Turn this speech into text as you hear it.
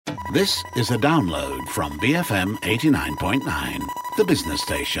This is a download from BFM 89.9, the business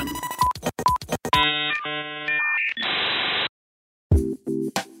station.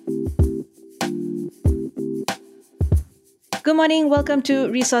 Good morning. Welcome to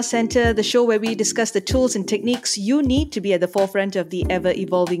Resource Center, the show where we discuss the tools and techniques you need to be at the forefront of the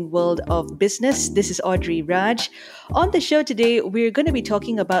ever-evolving world of business. This is Audrey Raj. On the show today, we're going to be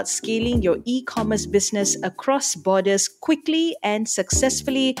talking about scaling your e-commerce business across borders quickly and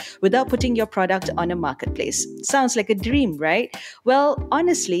successfully without putting your product on a marketplace. Sounds like a dream, right? Well,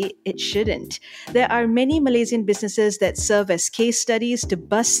 honestly, it shouldn't. There are many Malaysian businesses that serve as case studies to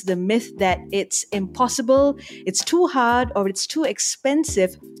bust the myth that it's impossible, it's too hard, or it's too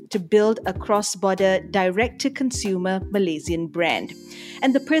expensive to build a cross-border direct-to-consumer Malaysian brand.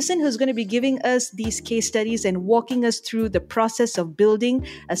 And the person who's going to be giving us these case studies and walking us through the process of building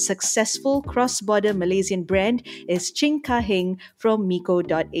a successful cross-border Malaysian brand is Ching Kahing from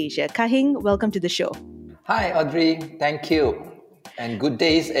Miko.Asia. Kahing, welcome to the show. Hi, Audrey. Thank you. And good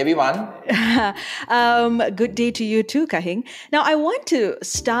days, everyone. Good day to you too, Kahing. Now, I want to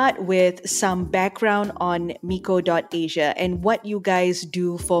start with some background on Miko.Asia and what you guys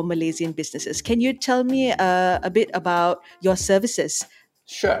do for Malaysian businesses. Can you tell me a bit about your services?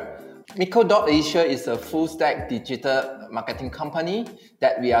 Sure. Miko.Asia is a full-stack digital marketing company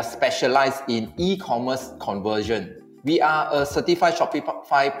that we are specialized in e-commerce conversion. We are a certified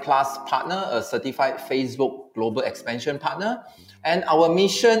Shopify Plus partner, a certified Facebook global expansion partner, and our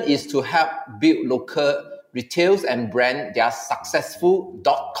mission is to help build local retails and brand their successful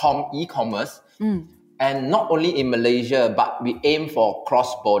 .com e-commerce, and not only in Malaysia, but we aim for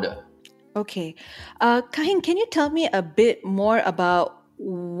cross-border. Okay. Kahing, can you tell me a bit more about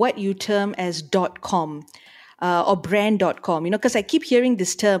what you term as .com or brand.com? Because I keep hearing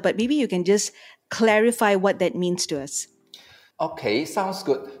this term, but maybe you can just clarify what that means to us. Okay, sounds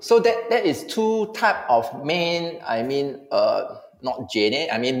good. So that is two type of mainstream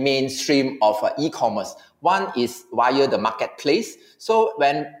of e-commerce. One is via the marketplace. So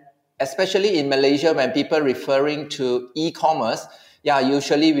especially in Malaysia, when people referring to e-commerce,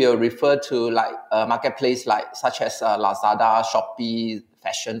 usually we'll refer to like a marketplace such as Lazada, Shopee,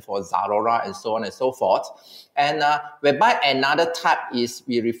 Fashion for Zalora, and so on and so forth. And whereby another type is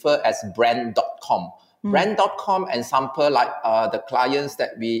we refer as brand.com. Brand.com and sample the clients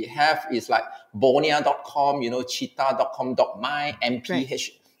that we have is like Bonia.com, Cheetah.com.my,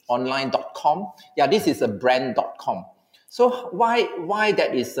 MPHonline.com. This is a brand.com. So why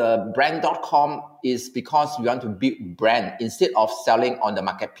that is a brand.com is because we want to build brand instead of selling on the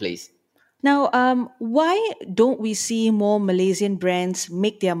marketplace. Now, why don't we see more Malaysian brands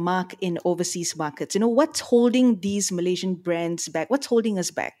make their mark in overseas markets? What's holding these Malaysian brands back? What's holding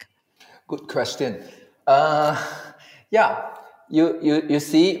us back? Good question. You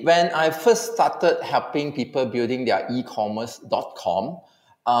see, when I first started helping people building their e-commerce.com,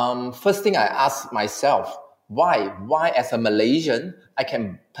 first thing I asked myself, why as a Malaysian, I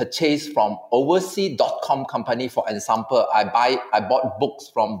can purchase from overseas.com company. For example, I bought books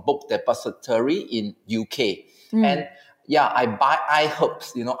from Book Depository in UK. And I buy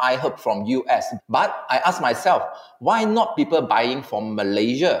iHerb from US. But I asked myself, why not people buying from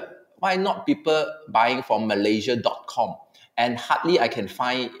Malaysia? Why not people buying from Malaysia.com? And hardly I can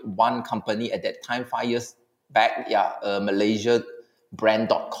find one company at that time, 5 years back, Malaysia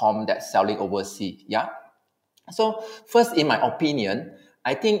brand.com that's selling overseas. So first, in my opinion,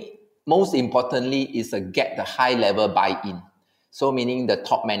 I think most importantly is to get the high level buy-in. So meaning the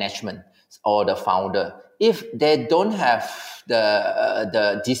top management or the founder. If they don't have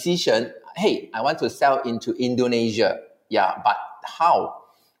the decision, hey, I want to sell into Indonesia. But how?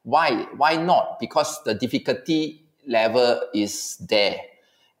 Why not? Because the difficulty level is there.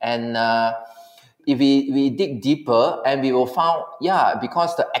 And if we dig deeper and we will find,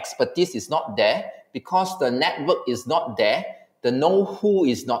 because the expertise is not there, because the network is not there, the know-who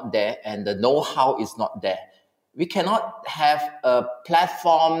is not there, and the know-how is not there. We cannot have a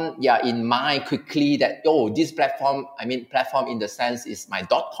platform in mind quickly that, this platform in the sense is my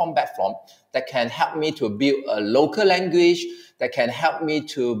 .com platform that can help me to build a local language, that can help me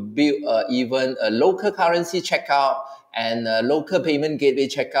to build even a local currency checkout and a local payment gateway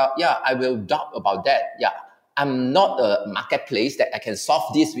checkout. I will doubt about that. I'm not a marketplace that I can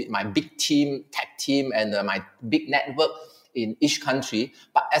solve this with my big team, tech team, and my big network in each country.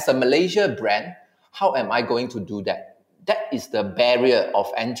 But as a Malaysia brand, how am I going to do that? That is the barrier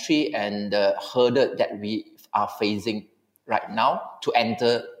of entry and the hurdle that we are facing right now to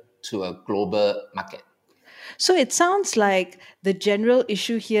enter to a global market. So it sounds like the general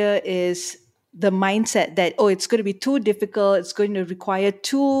issue here is the mindset that, oh, it's going to be too difficult, it's going to require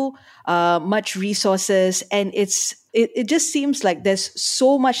too much resources, and it just seems like there's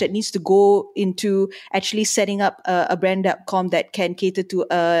so much that needs to go into actually setting up a brand.com that can cater to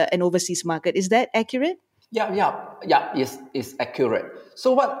an overseas market. Is that accurate? Yeah, it's accurate.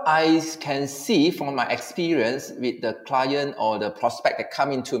 So what I can see from my experience with the client or the prospect that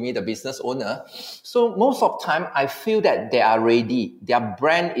come into me, the business owner, so most of the time I feel that they are ready. Their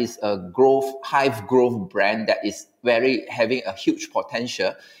brand is a high growth brand that is having a huge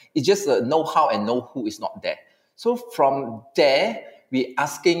potential. It's just the know-how and know-who is not there. So from there, we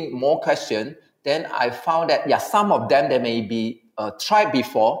asking more questions. Then I found that, some of them, they may be tried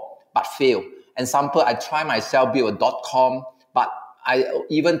before, but fail. Example, I try myself build a .com, but I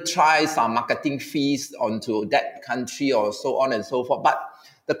even try some marketing fees onto that country or so on and so forth. But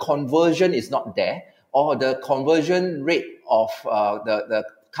the conversion is not there, or the conversion rate of the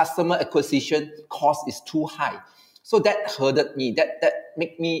customer acquisition cost is too high. So that hurted me. That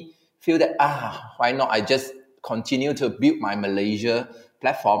made me feel that, why not I just continue to build my Malaysia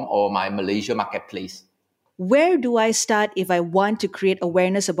platform or my Malaysia marketplace. Where do I start if I want to create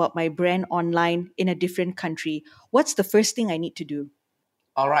awareness about my brand online in a different country? What's the first thing I need to do?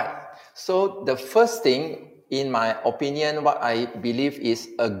 All right. So the first thing, in my opinion, what I believe is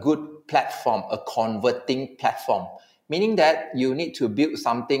a good platform, a converting platform. Meaning that you need to build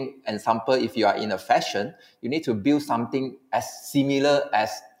something, example, if you are in a fashion, you need to build something as similar as,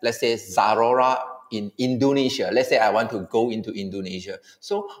 let's say, Zalora in Indonesia. Let's say I want to go into Indonesia.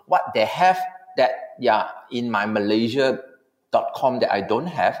 So what they have that, in my Malaysia.com that I don't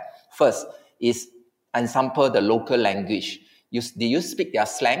have, first is, example, the local language. Did you speak their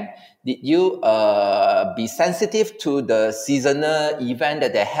slang? Did you be sensitive to the seasonal event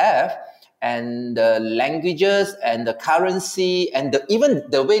that they have? And the languages and the currency and even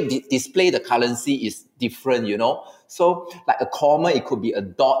the way they display the currency is different, So like a comma, it could be a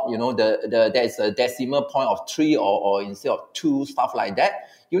dot, there's a decimal point of 3 or instead of 2, stuff like that.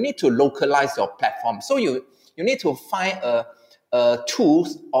 You need to localize your platform. So you need to find a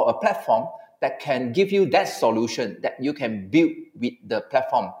tools or a platform that can give you that solution that you can build with the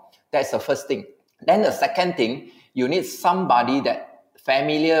platform. That's the first thing. Then the second thing, you need somebody that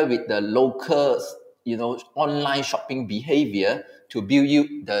familiar with the local, online shopping behavior to build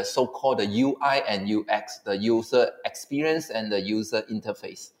you the so-called the UI and UX, the user experience and the user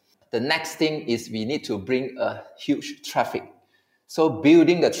interface. The next thing is we need to bring a huge traffic. So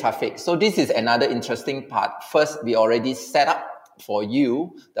building the traffic. So this is another interesting part. First, we already set up for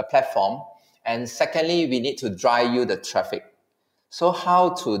you the platform. And secondly, we need to drive you the traffic. So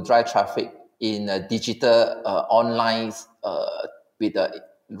how to drive traffic in a digital online with the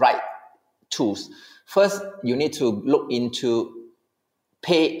right tools? First, you need to look into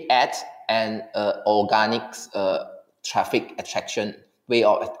paid ads and organic traffic attraction, way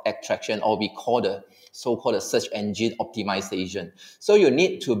of attraction, or we call the so-called the search engine optimization. So you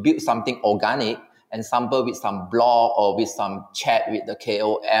need to build something organic, example with some blog or with some chat with the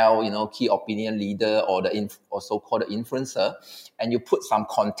KOL, key opinion leader or or so-called the influencer, and you put some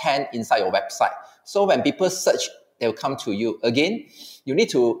content inside your website. So when people search, they'll come to you. Again, you need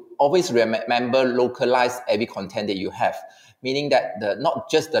to always remember localize every content that you have, meaning that not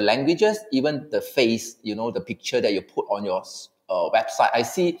just the languages, even the face, the picture that you put on your website. I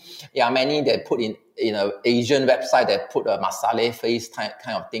see, many that put in an Asian website that put a masala face kind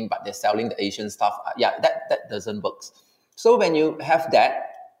of thing, but they're selling the Asian stuff. That doesn't work. So when you have that,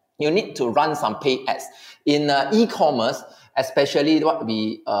 you need to run some paid ads. In e-commerce, especially what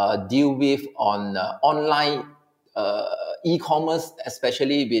we deal with on online e-commerce,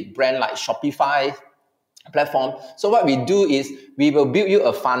 especially with brand like Shopify platform. So what we do is we will build you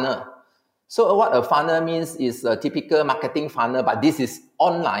a funnel. So what a funnel means is a typical marketing funnel, but this is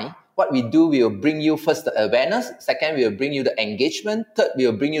online. What we do, we will bring you first the awareness. Second, we will bring you the engagement. Third, we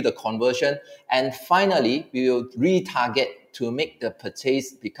will bring you the conversion. And finally, we will retarget to make the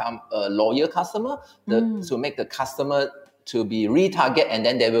purchase become a loyal customer, to make the customer to be retarget, and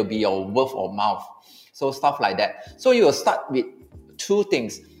then there will be your word of mouth. So stuff like that. So you will start with two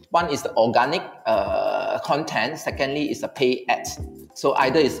things. One is the organic content. Secondly is the paid ads. So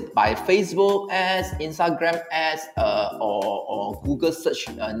either it's by Facebook ads, Instagram ads, or Google search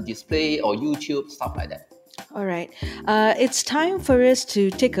and display, or YouTube, stuff like that. All right. It's time for us to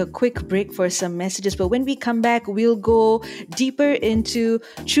take a quick break for some messages. But when we come back, we'll go deeper into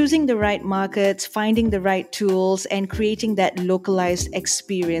choosing the right markets, finding the right tools, and creating that localized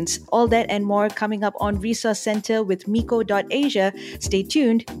experience. All that and more coming up on Resource Center with Miko.Asia. Stay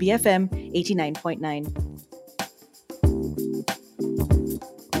tuned, BFM 89.9.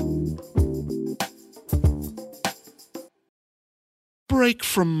 break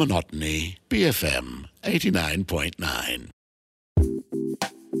from monotony. BFM 89.9.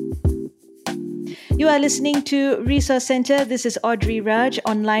 You are listening to Resource Center. This is Audrey Raj.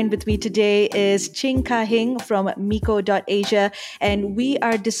 Online with me today is Ching Ka Hing from Miko.Asia, and we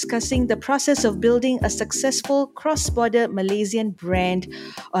are discussing the process of building a successful cross-border Malaysian brand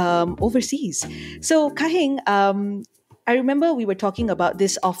overseas. So, Ka Hing, I remember we were talking about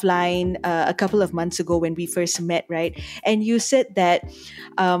this offline a couple of months ago when we first met, right? And you said that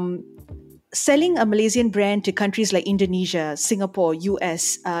selling a Malaysian brand to countries like Indonesia, Singapore,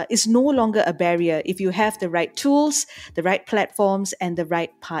 US is no longer a barrier if you have the right tools, the right platforms, and the right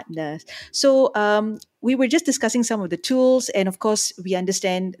partners. So we were just discussing some of the tools, and of course, we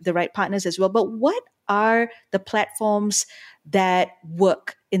understand the right partners as well. But what are the platforms that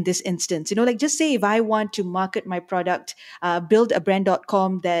work in this instance? Like just say if I want to market my product, build a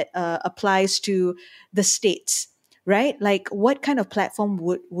brand.com that applies to the States, right? Like what kind of platform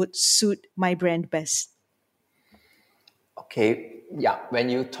would suit my brand best? Okay, yeah. When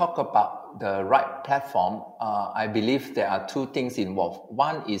you talk about the right platform, I believe there are two things involved.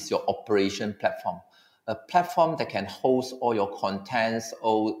 One is your operation platform, a platform that can host all your contents,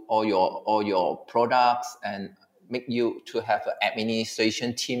 all your products, and make you to have an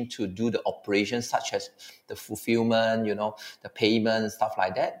administration team to do the operations such as the fulfillment, the payment, stuff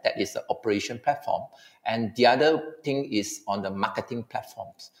like that. That is the operation platform. And the other thing is on the marketing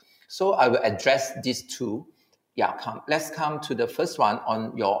platforms. So I will address these two. Yeah, let's come to the first one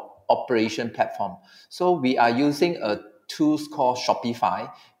on your operation platform. So we are using a tools called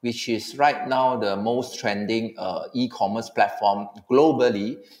Shopify, which is right now the most trending e-commerce platform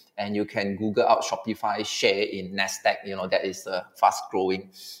globally. And you can Google out Shopify share in NASDAQ. That is a fast growing,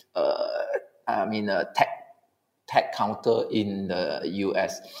 tech counter in the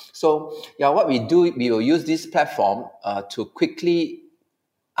US. So yeah, what we do, we will use this platform to quickly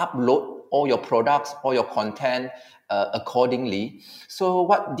upload all your products, all your content accordingly. So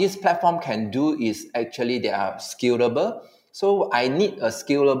what this platform can do is actually they are scalable. So I need a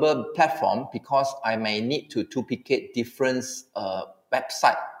scalable platform because I may need to duplicate different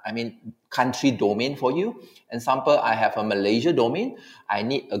website, country domain for you. Example, I have a Malaysia domain. I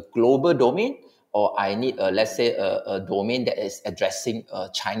need a global domain, or I need let's say a domain that is addressing a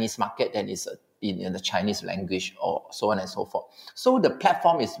Chinese market that is in the Chinese language, or so on and so forth. So the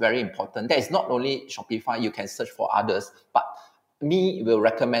platform is very important. There is not only Shopify, you can search for others, but me will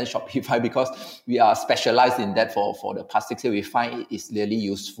recommend Shopify because we are specialized in that for the past 6 years. We find it is really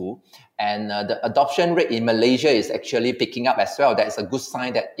useful. And the adoption rate in Malaysia is actually picking up as well. That is a good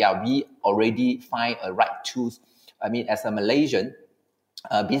sign that, we already find a right tools. As a Malaysian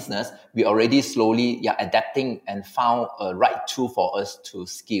business, we already slowly adapting and found a right tool for us to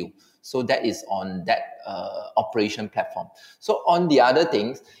scale. So that is on that operation platform. So on the other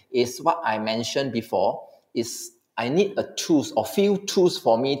things is what I mentioned before is I need a tools or few tools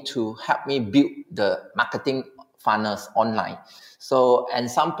for me to help me build the marketing funnels online. So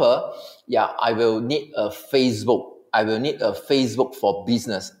example, I will need a Facebook. I will need a Facebook for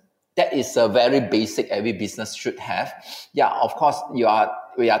business. That is a very basic, every business should have. Of course, we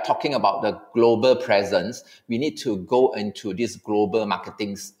are talking about the global presence. We need to go into this global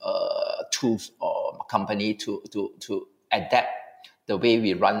marketing tools or company to adapt the way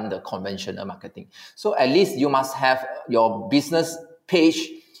we run the conventional marketing. So at least you must have your business page.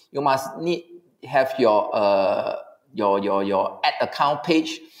 You must have your ad account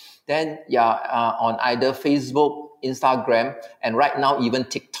page. Then on either Facebook, Instagram, and right now even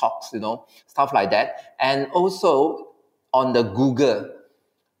TikToks, stuff like that. And also on the Google.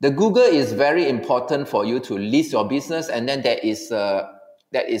 The Google is very important for you to list your business, and then there is a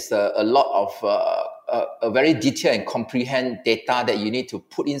lot of a very detailed and comprehend data that you need to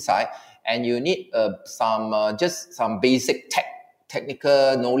put inside, and you need some basic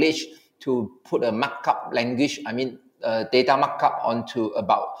technical knowledge to put a markup language. Data markup onto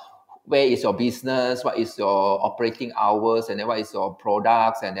about where is your business, what is your operating hours, and then what is your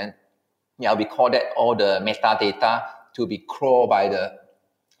products, and then we call that all the metadata to be crawled by the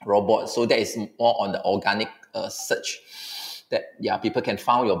robot. So that is more on the organic search that people can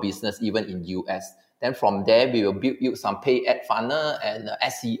find your business even in US. Then from there, we will build some pay ad funnel and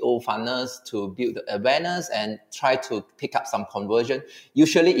SEO funnels to build the awareness and try to pick up some conversion.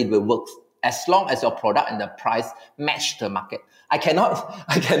 Usually it will work as long as your product and the price match the market. I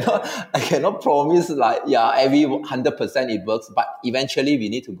cannot promise every 100% it works, but eventually we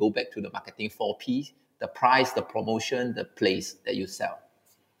need to go back to the marketing 4P, the price, the promotion, the place that you sell.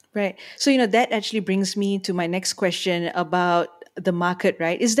 Right. So, that actually brings me to my next question about the market,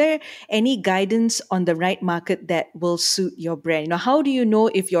 right? Is there any guidance on the right market that will suit your brand? How do you know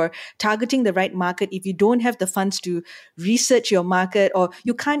if you're targeting the right market if you don't have the funds to research your market, or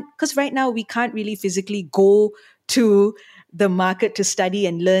you can't, because right now we can't really physically go to the market to study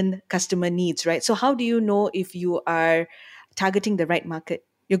and learn customer needs, right? So how do you know if you are targeting the right market?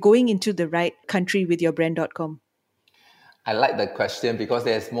 You're going into the right country with your brand.com. I like the question because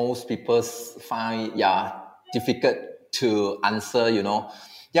there's most people find difficult to answer.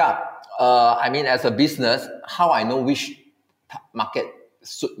 I mean, as a business, how I know which market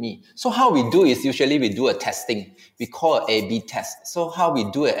suit me. So how we do is usually we do a testing. We call it A/B test. So how we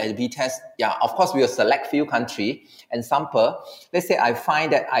do an A/B test? Of course we will select few country and sample. Let's say I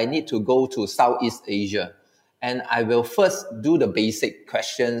find that I need to go to Southeast Asia. And I will first do the basic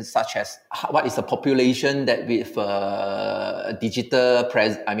questions such as what is the population that with digital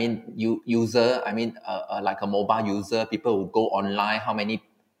user, like a mobile user, people who go online, how many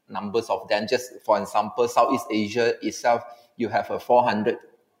numbers of them. Just for example, Southeast Asia itself, you have a 400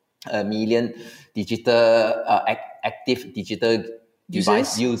 million digital active digital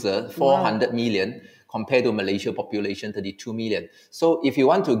device user, 400 million. Compared to Malaysia population, 32 million. So if you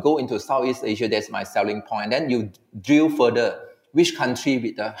want to go into Southeast Asia, that's my selling point. Then you drill further, which country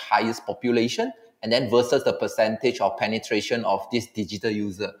with the highest population, and then versus the percentage of penetration of this digital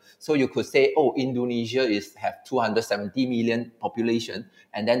user. So you could say, Indonesia have 270 million population,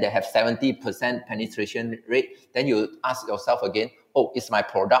 and then they have 70% penetration rate. Then you ask yourself again, is my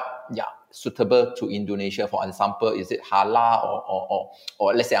product suitable to Indonesia? For example, is it halal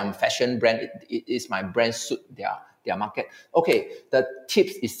or let's say I'm a fashion brand, is my brand suit their market? Okay, the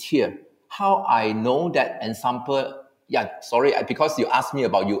tips is here. How I know that example, because you asked me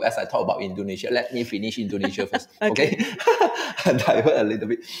about US, I talk about Indonesia. Let me finish Indonesia first. Okay. Divert a little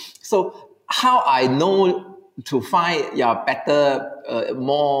bit. So how I know to find better,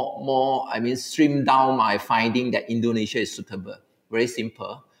 more, stream down my finding that Indonesia is suitable. Very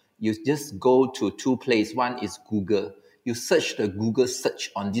simple. You just go to two places. One is Google. You search the Google search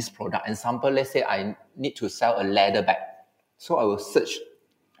on this product. Example, let's say I need to sell a leather bag. So I will search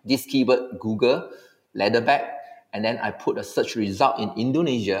this keyword, Google, leather bag, and then I put a search result in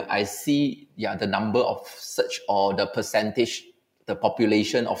Indonesia. I see the number of search or the percentage, the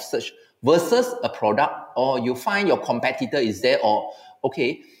population of search versus a product, or you find your competitor is there, or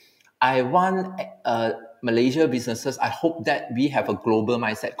I want Malaysia businesses, I hope that we have a global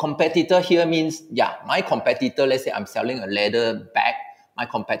mindset. Competitor here means, my competitor, let's say I'm selling a leather bag, my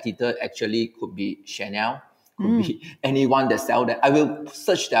competitor actually could be Chanel, could be anyone that sell that. I will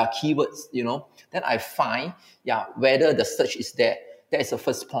search their keywords, then I find, whether the search is there. That is the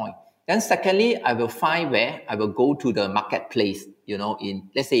first point. Then secondly, I will find where I will go to the marketplace,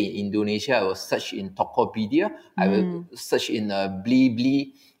 let's say in Indonesia, I will search in Tokopedia, I will search in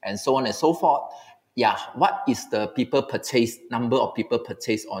Blibli, and so on and so forth. What is the number of people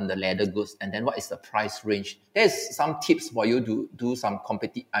purchase on the leather goods, and then what is the price range? There's some tips for you to do some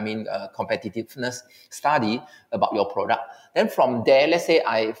competitiveness study about your product. Then from there, let's say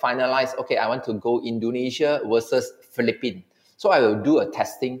I finalize, I want to go Indonesia versus Philippines. So I will do a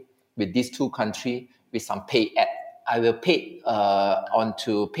testing with these two countries with some paid ad. I will pay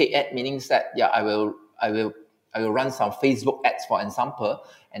onto paid ad, meaning that I will run some Facebook ads, for example,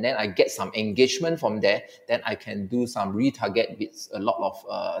 and then I get some engagement from there. Then I can do some retarget with a lot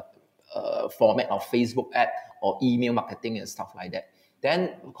of format of Facebook ad or email marketing and stuff like that.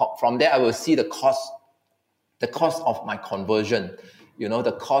 Then from there, I will see the cost of my conversion,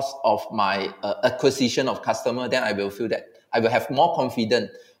 the cost of my acquisition of customer. Then I will feel that I will have more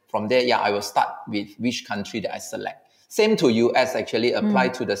confidence. From there, I will start with which country that I select. Same to US actually apply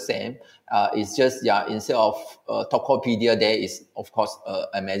to the same. It's just, instead of Tokopedia, there is, of course,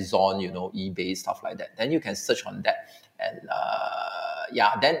 Amazon, eBay, stuff like that. Then you can search on that. And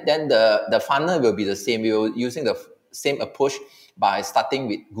then the funnel will be the same. We will using the same approach by starting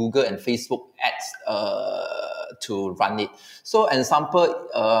with Google and Facebook ads to run it. So example,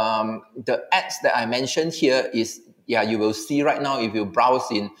 the ads that I mentioned here is, you will see right now if you browse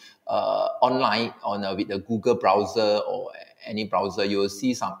in online with the Google browser or any browser, you will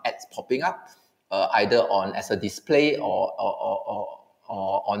see some ads popping up, either on as a display or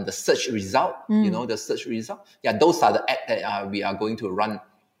on the search result. The search result. Those are the ads that we are going to run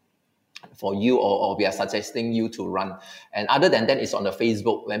for you, or we are suggesting you to run. And other than that, it's on the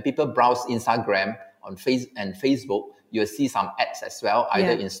Facebook. When people browse Instagram on Facebook, you'll see some ads as well,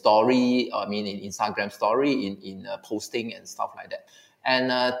 either in story, in Instagram story, in posting and stuff like that.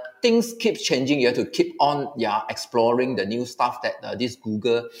 And things keep changing. You have to keep on exploring the new stuff that this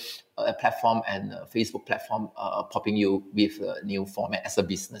Google platform and Facebook platform popping you with a new format as a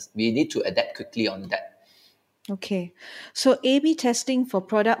business. We need to adapt quickly on that. Okay. So A/B testing for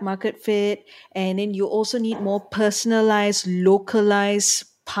product market fit, and then you also need more personalized, localized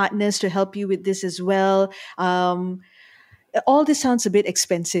partners to help you with this as well. All this sounds a bit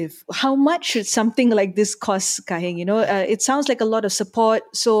expensive. How much should something like this cost, Kahing? It sounds like a lot of support.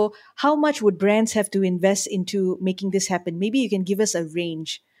 So how much would brands have to invest into making this happen? Maybe you can give us a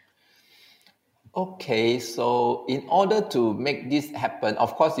range. Okay, so in order to make this happen,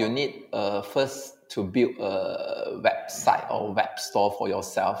 of course, you need first to build a website or web store for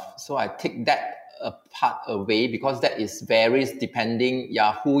yourself. So I take that part away because that is varies depending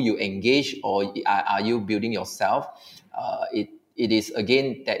who you engage or are you building yourself. It is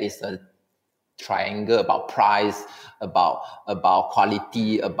again that is a triangle about price, about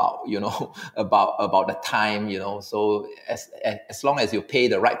quality, about about the time. So as long as you pay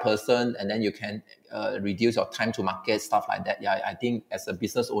the right person, and then you can reduce your time to market, stuff like that. I think as a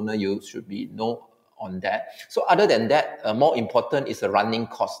business owner you should be know on that. So other than that, more important is the running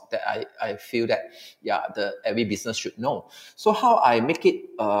cost that I feel that every business should know. So how I make it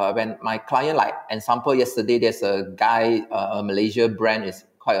when my client, like example yesterday, there's a guy, a Malaysia brand, is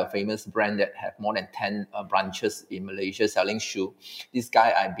quite a famous brand that have more than 10 branches in Malaysia selling shoe. This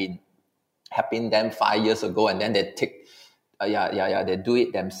guy, I've been helping them 5 years ago, and then they take they do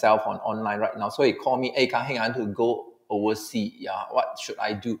it themselves on online right now. So he called me, hey, Kahing, I want to go overseas. What should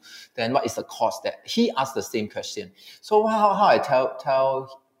I do? Then what is the cost? That he asked the same question. So how I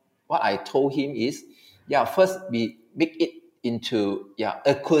tell what I told him is, first we make it into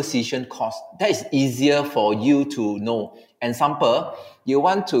acquisition cost. That is easier for you to know. Example, you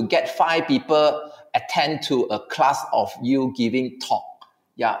want to get 5 people attend to a class of you giving talk.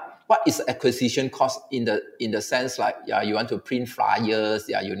 What is acquisition cost in the sense like you want to print flyers,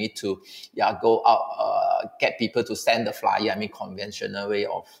 you need to go out get people to send the flyer. I mean, conventional way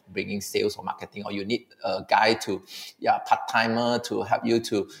of bringing sales or marketing, or you need a guy to part-timer to help you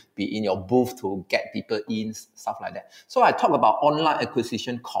to be in your booth to get people in, stuff like that. So I talk about online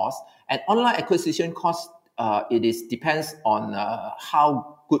acquisition cost, and online acquisition cost it depends on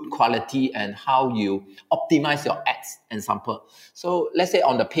how good quality and how you optimize your ads example. So let's say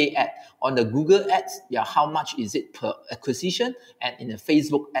on the pay ad, on the Google ads, how much is it per acquisition? And in the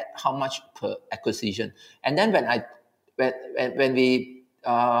Facebook ad, how much per acquisition? And then when we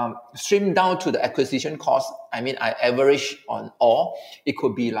stream down to the acquisition cost, I mean, I average on all, it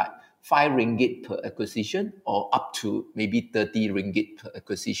could be like 5 ringgit per acquisition or up to maybe 30 ringgit per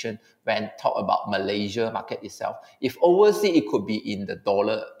acquisition when talk about Malaysia market itself. If overseas, it could be in the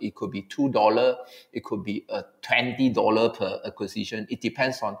dollar, it could be $2, it could be $20 per acquisition. It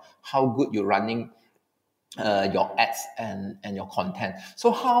depends on how good you're running your ads and your content.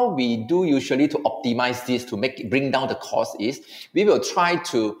 So how we do usually to optimize this to bring down the cost is we will try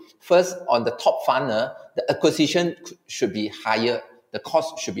to first on the top funnel, the acquisition should be higher. The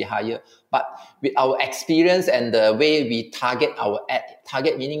cost should be higher. But with our experience and the way we target our ad,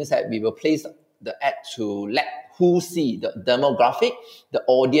 target meaning that we will place the ad to let who see the demographic, the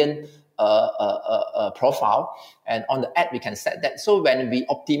audience profile, and on the ad we can set that. So when we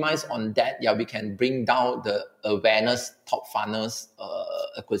optimize on that, we can bring down the awareness top funnels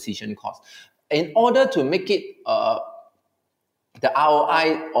acquisition cost. In order to make it the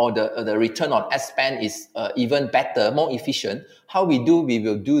ROI or the return on ad spend is even better, more efficient, how we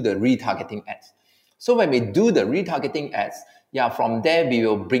will do the retargeting ads. So when we do the retargeting ads, from there we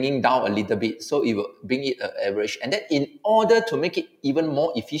will bringing down a little bit. So it will bring it average. And then in order to make it even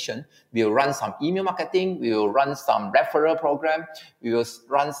more efficient, we will run some email marketing, we will run some referral program, we will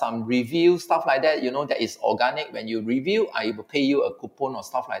run some review, stuff like that. That is organic. When you review, I will pay you a coupon or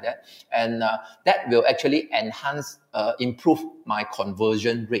stuff like that. And that will actually enhance, improve my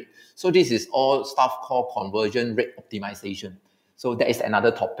conversion rate. So this is all stuff called conversion rate optimization. So that is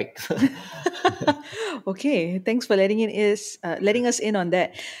another topic. Okay, thanks for letting us in on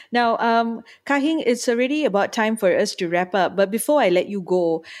that. Now, Kahing, it's already about time for us to wrap up. But before I let you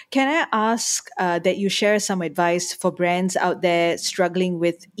go, can I ask that you share some advice for brands out there struggling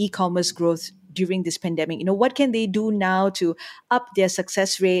with e-commerce growth during this pandemic? What can they do now to up their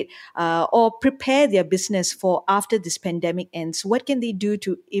success rate or prepare their business for after this pandemic ends? What can they do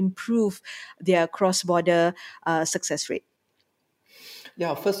to improve their cross-border success rate?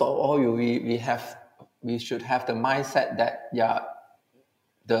 First of all, we should have the mindset that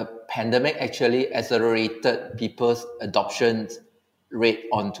the pandemic actually accelerated people's adoption rate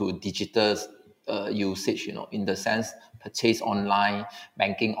onto digital usage, in the sense purchase online,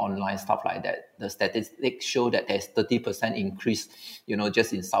 banking online, stuff like that. The statistics show that there's 30% increase,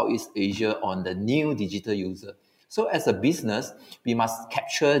 just in Southeast Asia on the new digital user. So as a business, we must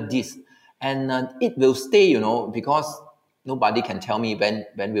capture this, and it will stay, because nobody can tell me when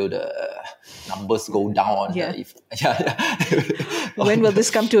will the numbers go down. When will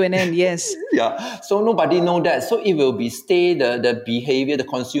this come to an end? Yes. Yeah. So nobody know that. So it will be stay. The behavior, the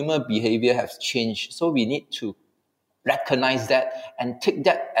consumer behavior has changed. So we need to recognize that and take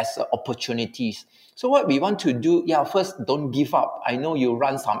that as opportunities. So what we want to do, first, don't give up. I know you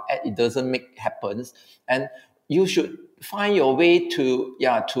run some ad, it doesn't make happens, and you should find your way to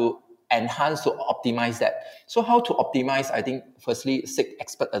enhance, to optimize that. So how to optimize? I think firstly, seek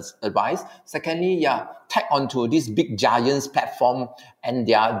expert advice. Secondly, tag onto this big giants platform and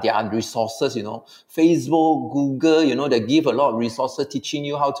their resources, Facebook, Google, they give a lot of resources teaching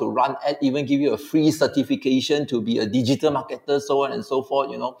you how to run ad, even give you a free certification to be a digital marketer, so on and so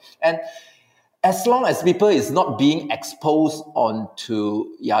forth, And as long as people is not being exposed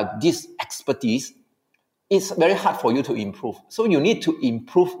onto this expertise, it's very hard for you to improve. So you need to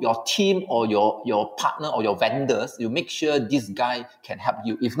improve your team or your partner or your vendors. You make sure this guy can help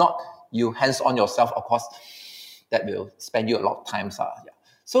you. If not, you hands-on yourself, of course, that will spend you a lot of time.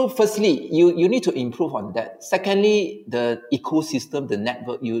 So firstly, you need to improve on that. Secondly, the ecosystem, the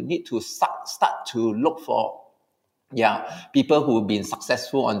network, you need to start to look for people who've been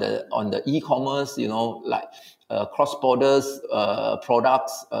successful on the e-commerce, like cross-borders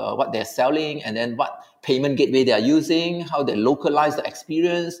products, what they're selling, and then what payment gateway they are using, how they localize the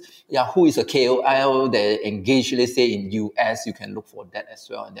experience, who is a KOL they engage, let's say in US, you can look for that as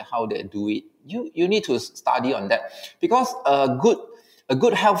well, and then how they do it. You need to study on that, because a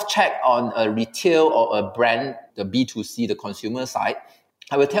good health check on a retail or a brand, the B2C, the consumer side,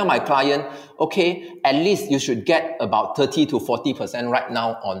 I will tell my client, okay, at least you should get about 30 to 40% right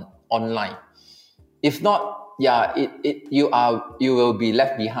now on online. If not, you will be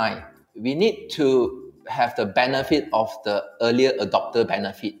left behind. We need to have the benefit of the earlier adopter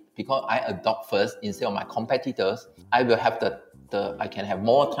benefit, because I adopt first instead of my competitors. I will have I can have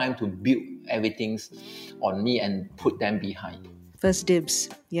more time to build everything on me and put them behind. First dibs.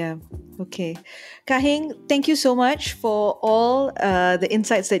 Yeah. Okay. Kah Heng, thank you so much for all the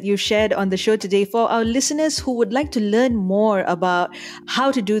insights that you shared on the show today. For our listeners who would like to learn more about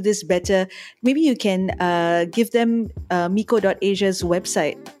how to do this better, maybe you can give them Meeko.Asia's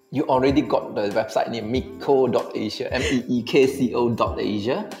website. You already got the website name, Meeko.Asia,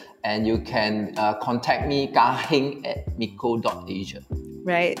 Meeko.Asia, and you can contact me, Kah Heng at Meeko.Asia.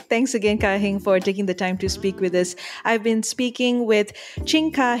 Right. Thanks again, Kah Heng, for taking the time to speak with us. I've been speaking with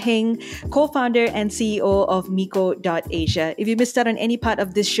Ching Kah Heng, co-founder and CEO of Meeko.Asia. If you missed out on any part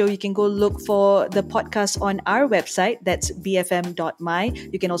of this show, you can go look for the podcast on our website. That's bfm.my.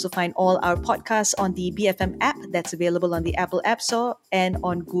 You can also find all our podcasts on the BFM app that's available on the Apple App Store and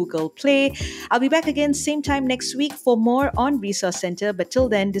on Google Play. I'll be back again same time next week for more on Resource Center. But till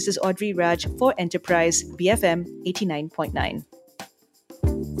then, this is Audrey Raj for Enterprise BFM 89.9.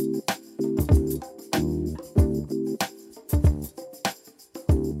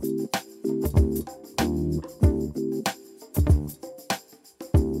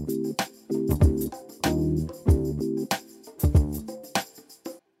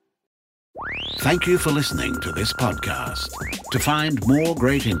 Thank you for listening to this podcast. To find more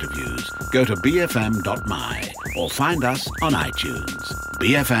great interviews, go to bfm.my or find us on iTunes.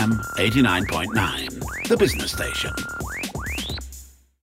 BFM 89.9, the business station.